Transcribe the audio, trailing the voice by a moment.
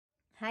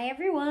Hi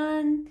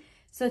everyone!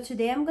 So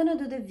today I'm gonna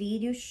do the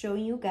video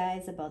showing you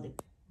guys about the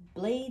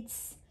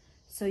blades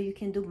so you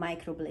can do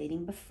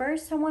microblading. But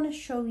first I want to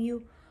show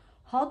you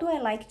how do I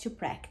like to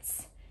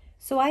practice.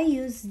 So I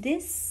use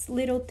this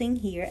little thing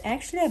here.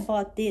 Actually I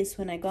bought this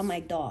when I got my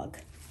dog.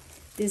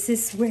 This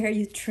is where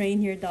you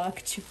train your dog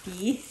to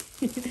pee.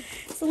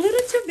 It's a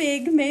little too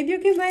big. Maybe you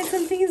can buy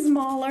something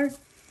smaller.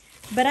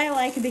 But I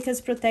like it because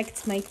it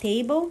protects my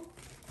table.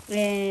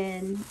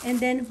 And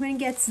then when it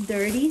gets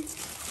dirty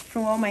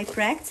from all my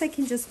practice, I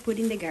can just put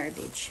in the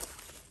garbage.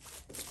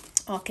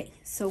 Okay,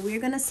 so we're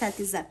gonna set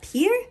this up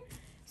here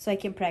so I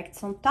can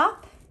practice on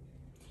top.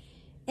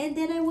 And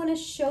then I wanna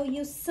show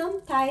you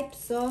some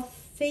types of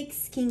fake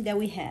skin that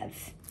we have.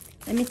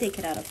 Let me take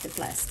it out of the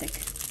plastic.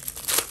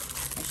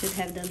 I should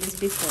have done this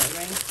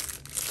before, right?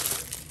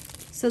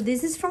 So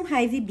this is from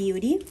Hy-Vee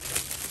Beauty.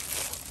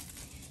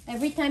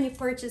 Every time you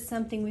purchase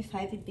something with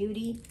Hy-Vee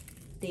Beauty,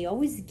 they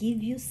always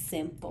give you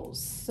samples.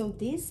 So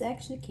this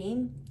actually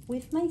came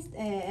with my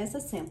as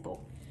a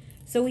sample.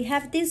 So we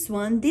have this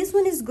one. This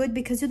one is good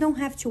because you don't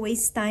have to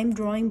waste time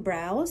drawing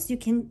brows. You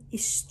can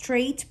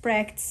straight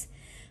practice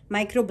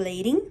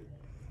microblading.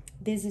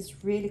 This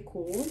is really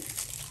cool.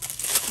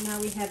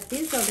 Now we have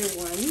this other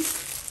one.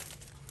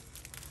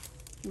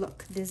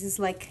 Look, this is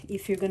like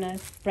if you're gonna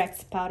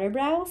practice powder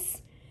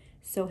brows.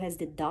 So it has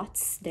the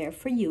dots there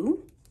for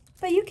you,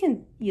 but you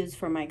can use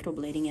for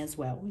microblading as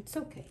well. It's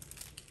okay.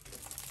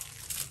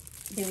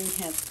 Then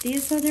we have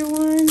this other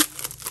one.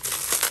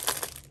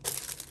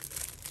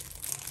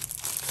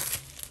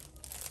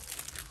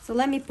 So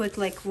let me put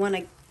like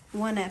one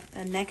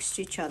next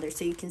to each other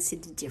so you can see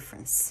the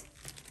difference.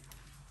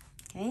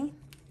 Okay.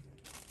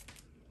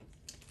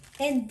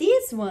 And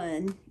this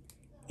one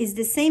is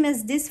the same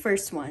as this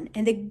first one.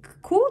 And the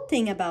cool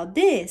thing about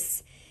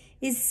this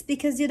is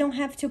because you don't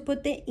have to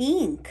put the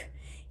ink.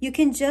 You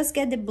can just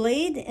get the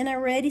blade and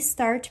already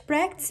start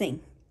practicing.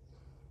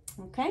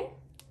 Okay.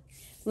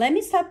 Let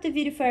me stop the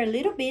video for a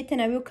little bit and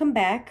I will come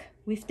back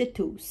with the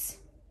tools.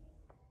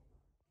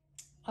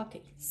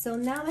 Okay, so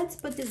now let's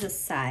put this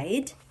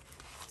aside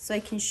so I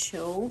can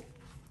show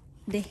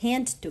the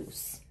hand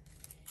tools.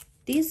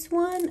 This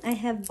one I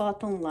have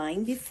bought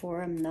online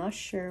before. I'm not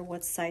sure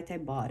what site I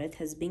bought it. It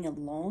has been a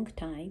long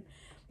time,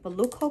 but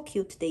look how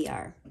cute they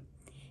are.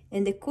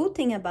 And the cool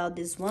thing about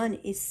this one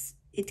is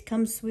it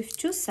comes with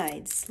two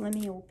sides. Let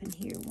me open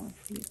here one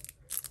for you.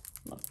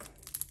 Look.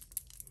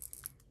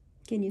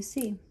 Can you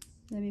see?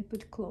 Let me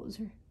put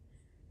closer.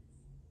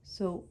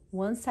 So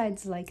one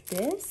side's like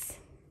this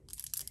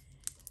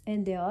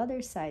and the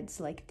other side's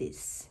like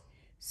this.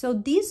 So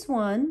this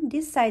one,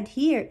 this side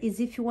here is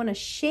if you want to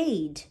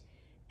shade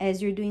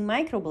as you're doing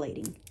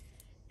microblading.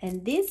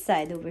 And this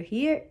side over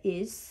here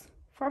is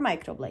for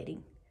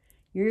microblading.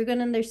 You're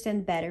gonna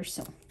understand better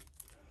soon.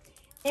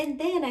 And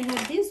then I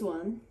have this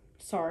one.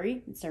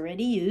 Sorry, it's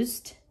already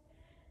used.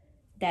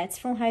 That's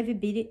from Hy-Vee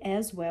Beauty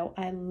as well.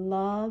 I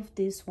love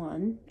this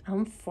one.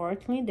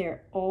 Unfortunately,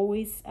 they're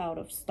always out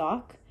of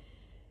stock.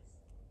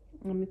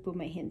 Let me put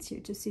my hands here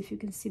to see if you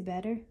can see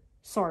better.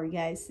 Sorry,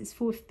 guys, it's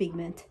full of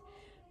pigment.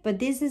 But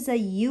this is a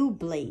U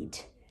blade.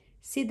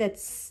 See,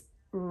 that's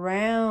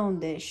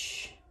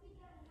roundish.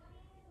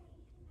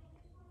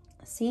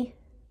 See?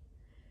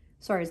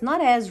 Sorry, it's not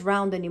as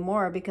round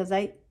anymore because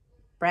I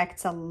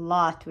practice a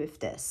lot with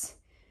this.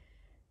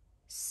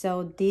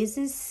 So this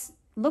is...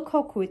 Look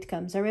how cool it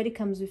comes. Already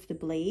comes with the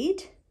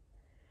blade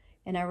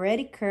and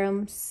already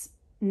comes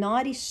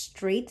not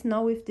straight,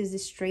 not with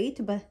this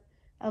straight, but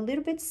a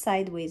little bit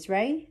sideways,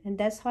 right? And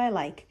that's how I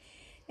like.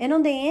 And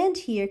on the end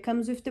here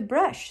comes with the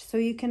brush, so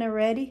you can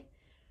already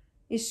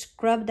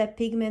scrub that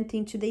pigment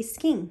into the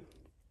skin.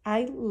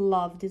 I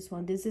love this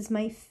one. This is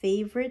my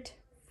favorite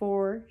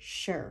for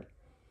sure.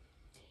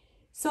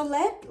 So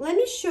let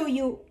me show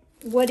you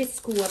what is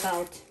cool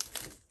about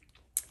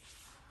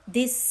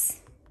this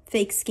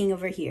fake skin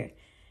over here.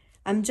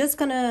 I'm just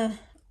gonna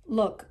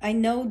look. I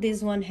know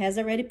this one has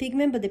already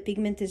pigment, but the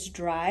pigment is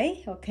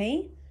dry,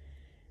 okay?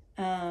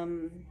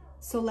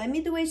 So let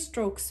me do a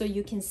stroke so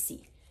you can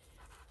see.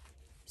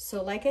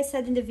 So like I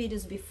said in the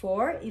videos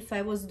before, if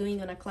I was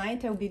doing on a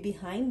client, I'll be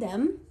behind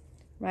them,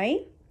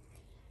 right?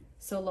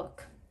 So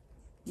look,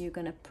 you're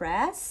gonna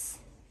press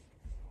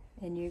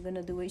and you're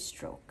gonna do a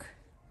stroke.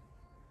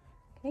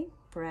 Okay,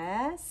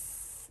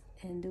 press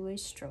and do a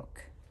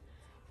stroke.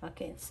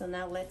 Okay, so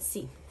now let's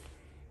see.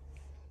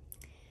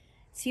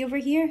 See over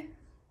here?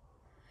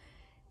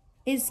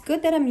 It's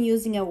good that I'm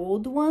using an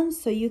old one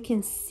so you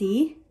can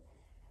see.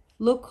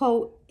 Look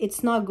how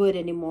it's not good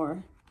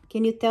anymore.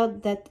 Can you tell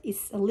that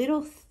it's a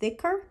little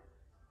thicker?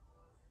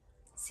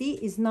 See,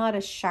 it's not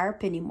as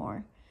sharp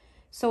anymore.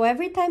 So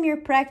every time you're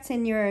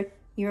practicing,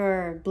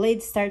 your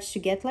blade starts to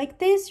get like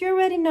this, you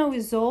already know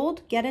it's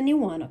old. Get a new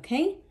one,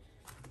 okay?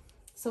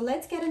 So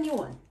let's get a new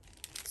one.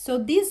 So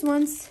these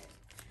ones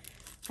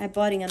I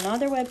bought in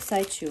another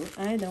website too.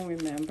 I don't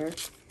remember.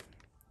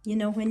 You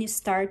know, when you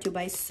start, you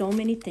buy so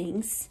many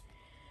things.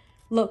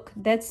 Look,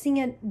 that's in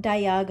a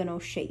diagonal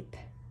shape.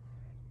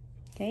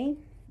 Okay,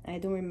 I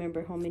don't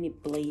remember how many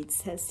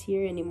blades has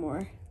here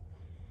anymore.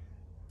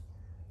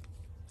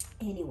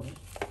 Anyway,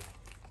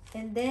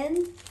 and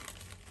then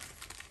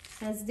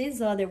has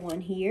this other one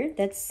here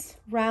that's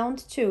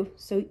round too,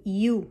 so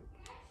U.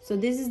 So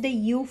this is the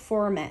U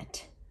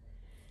format.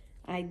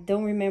 I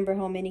don't remember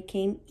how many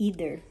came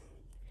either,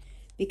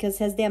 because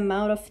it has the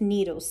amount of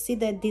needles. See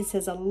that this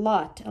has a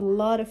lot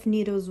of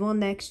needles, one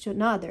next to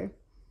another.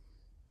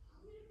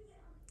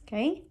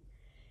 Okay,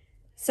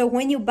 so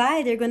when you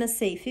buy, they're gonna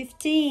say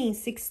 15,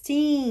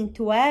 16,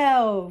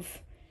 12.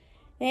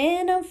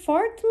 And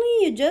unfortunately,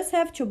 you just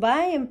have to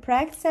buy and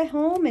practice at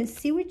home and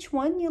see which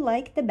one you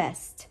like the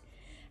best.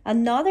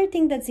 Another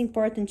thing that's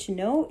important to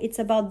know, it's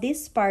about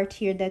this part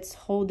here that's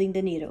holding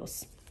the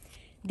needles.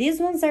 These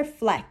ones are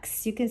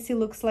flex. You can see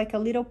looks like a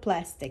little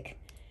plastic.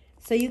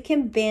 So you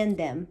can bend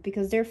them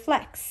because they're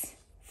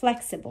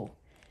flexible.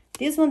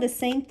 This one, the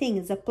same thing,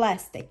 is a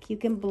plastic. You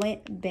can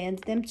bend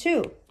them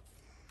too.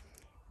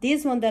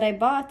 This one that I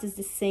bought is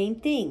the same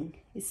thing.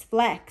 It's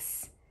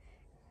flex.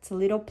 It's a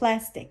little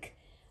plastic.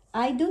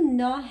 I do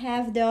not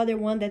have the other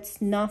one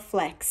that's not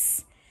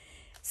flex.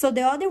 So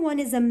the other one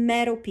is a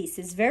metal piece.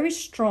 It's very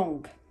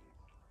strong.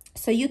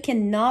 So you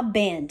cannot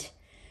bend.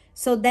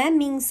 So that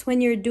means when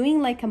you're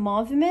doing like a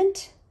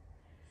movement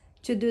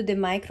to do the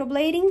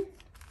microblading,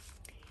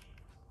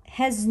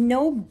 has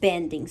no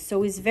bending.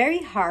 So it's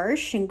very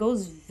harsh and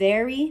goes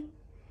very,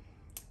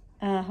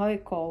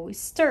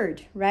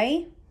 stirred,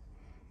 right?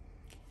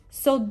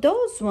 So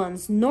those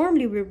ones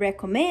normally we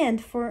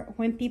recommend for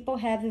when people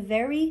have a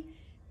very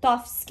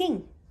tough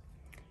skin.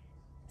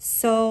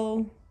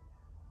 So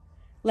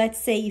let's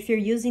say if you're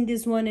using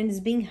this one and it's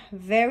being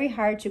very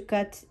hard to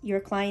cut your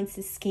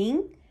client's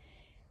skin,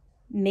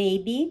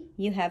 maybe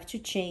you have to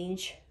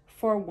change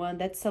for one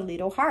that's a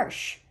little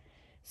harsh.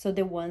 So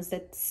the ones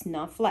that's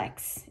not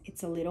flex,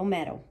 it's a little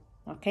metal,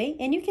 okay?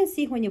 And you can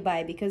see when you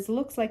buy because it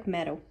looks like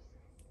metal,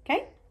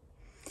 okay?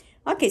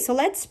 Okay, so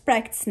let's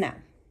practice now.